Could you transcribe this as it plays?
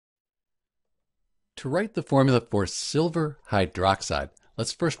To write the formula for silver hydroxide,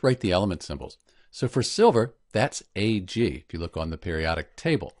 let's first write the element symbols. So for silver, that's Ag, if you look on the periodic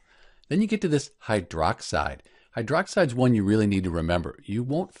table. Then you get to this hydroxide. Hydroxide is one you really need to remember. You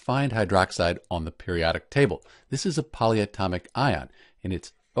won't find hydroxide on the periodic table. This is a polyatomic ion, and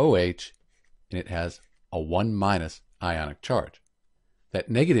it's OH, and it has a 1- ionic charge.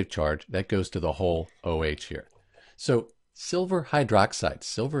 That negative charge, that goes to the whole OH here. So silver hydroxide.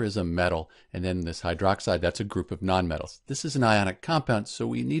 Silver is a metal, and then this hydroxide, that's a group of nonmetals. This is an ionic compound, so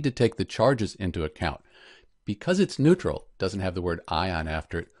we need to take the charges into account. Because it's neutral, doesn't have the word ion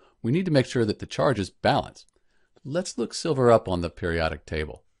after it, we need to make sure that the charges balance. Let's look silver up on the periodic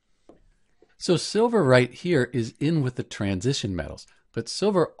table. So silver right here is in with the transition metals, but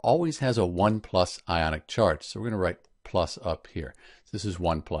silver always has a 1+ ionic charge, so we're going to write plus up here. So this is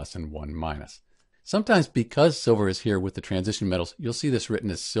 1+ and 1-. Sometimes because silver is here with the transition metals, you'll see this written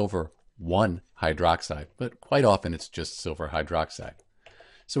as silver 1 hydroxide, but quite often it's just silver hydroxide.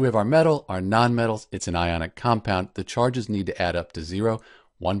 So we have our metal, our nonmetals, it's an ionic compound. The charges need to add up to 0,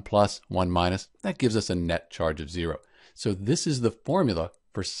 1+, 1-. That gives us a net charge of 0. So this is the formula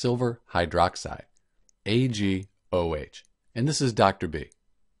for silver hydroxide, AgOH. And this is Dr. B.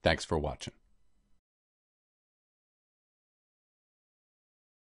 Thanks for watching.